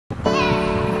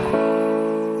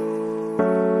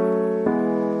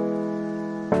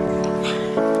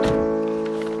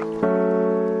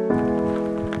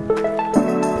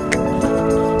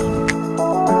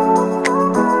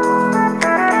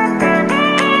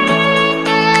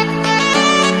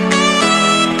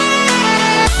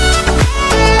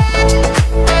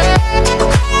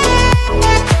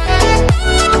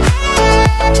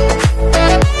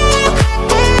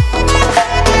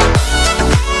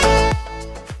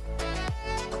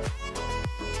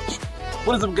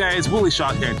What is up guys, Willie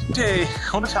Shaw here. Today I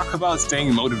want to talk about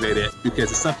staying motivated because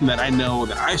it's something that I know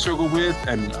that I struggle with,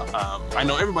 and I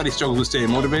know everybody struggles with staying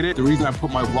motivated. The reason I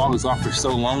put my vlogs off for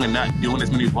so long and not doing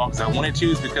as many vlogs as I wanted to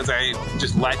is because I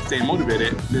just like staying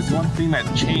motivated. There's one thing that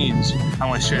changed. I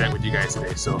want to share that with you guys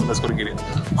today, so let's go to get it.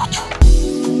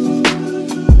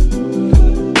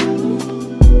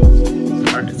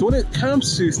 Alright, so when it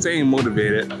comes to staying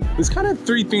motivated, there's kind of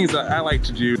three things that I like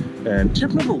to do, and tip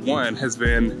number one has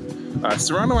been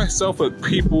surrounding myself with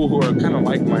people who are kind of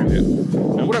like-minded.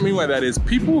 And what I mean by that is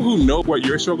people who know what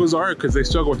your struggles are because they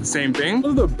struggle with the same thing.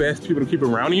 Those are the best people to keep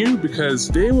around you because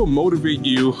they will motivate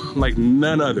you like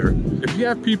none other. If you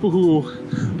have people who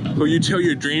you tell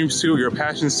your dreams to, your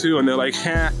passions to, and they're like,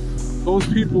 those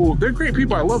people, they're great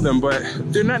people, I love them, but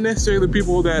they're not necessarily the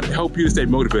people that help you to stay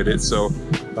motivated. So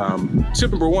tip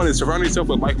number one is surround yourself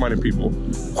with like-minded people.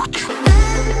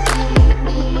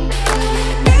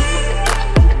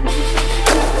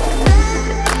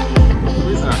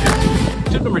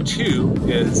 Tip number two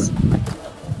is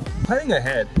planning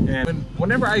ahead. And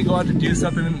whenever I go out to do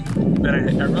something that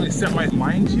I really set my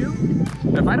mind to,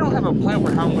 if I don't have a plan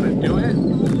for how I'm going to do it,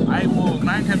 I will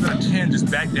 9 times out of 10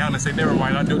 just back down and say, never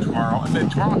mind, I'll do it tomorrow. And then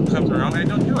tomorrow comes around and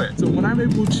I don't do it. So when I'm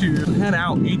able to plan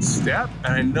out each step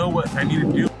and I know what I need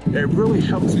to do, it really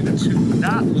helps me to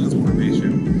not lose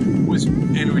motivation, which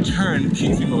in return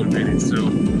keeps me motivated. So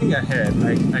thinking ahead,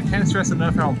 I can't stress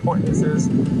enough how important this is,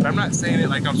 but I'm not saying it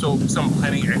like I'm some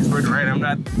planning expert, right? I'm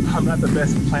not the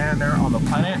best planner on the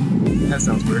planet. That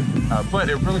sounds weird, but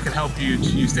it really can help you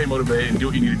to stay motivated and do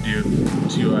what you need to do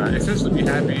to essentially be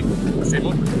happy and stay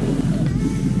motivated.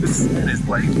 This is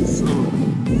like so.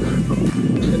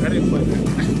 I didn't plan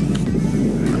that.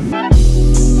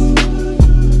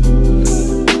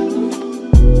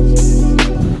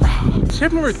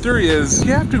 Tip number three is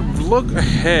you have to look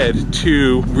ahead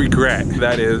to regret.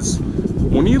 That is,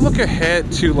 when you look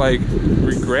ahead to like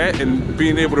regret and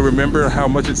being able to remember how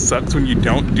much it sucks when you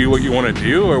don't do what you want to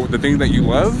do or the things that you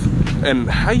love and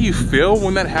how you feel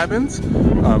when that happens.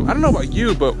 I don't know about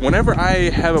you, but whenever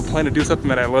I have a plan to do something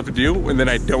that I love to do and then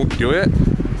I don't do it,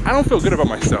 I don't feel good about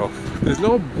myself. There's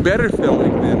no better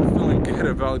feeling than feeling good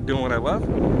about doing what I love.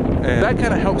 And that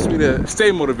kind of helps me to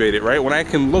stay motivated, right? When I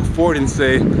can look forward and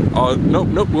say, oh,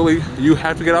 nope, Willie, you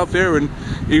have to get out there, and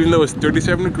even though it's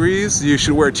 37 degrees, you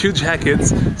should wear 2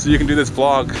 jackets so you can do this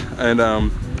vlog, and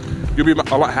you'll be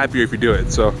a lot happier if you do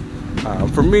it. So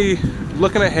for me,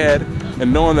 looking ahead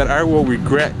and knowing that I will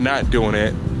regret not doing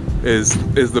it is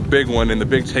the big one and the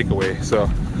big takeaway. So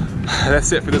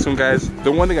that's it for this one, guys.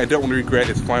 The one thing I don't want to regret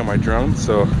is flying my drone,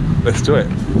 so let's do it.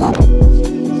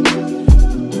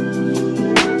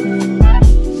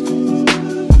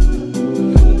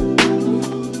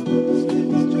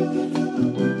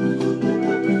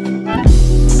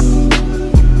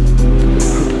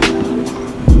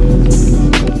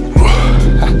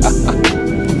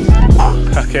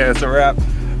 Okay, that's a wrap.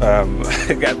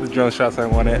 I got the drone shots I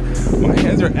wanted. My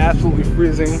hands are absolutely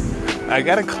freezing. I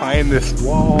gotta climb this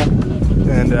wall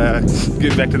and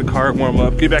get back to the car, warm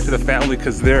up, get back to the family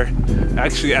because they're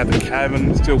actually at the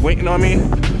cabin still waiting on me.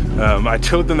 I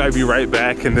told them I'd be right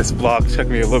back, and this vlog took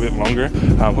me a little bit longer.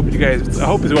 I hope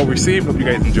it's well received, hope you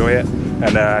guys enjoy it,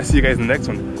 and see you guys in the next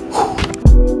one.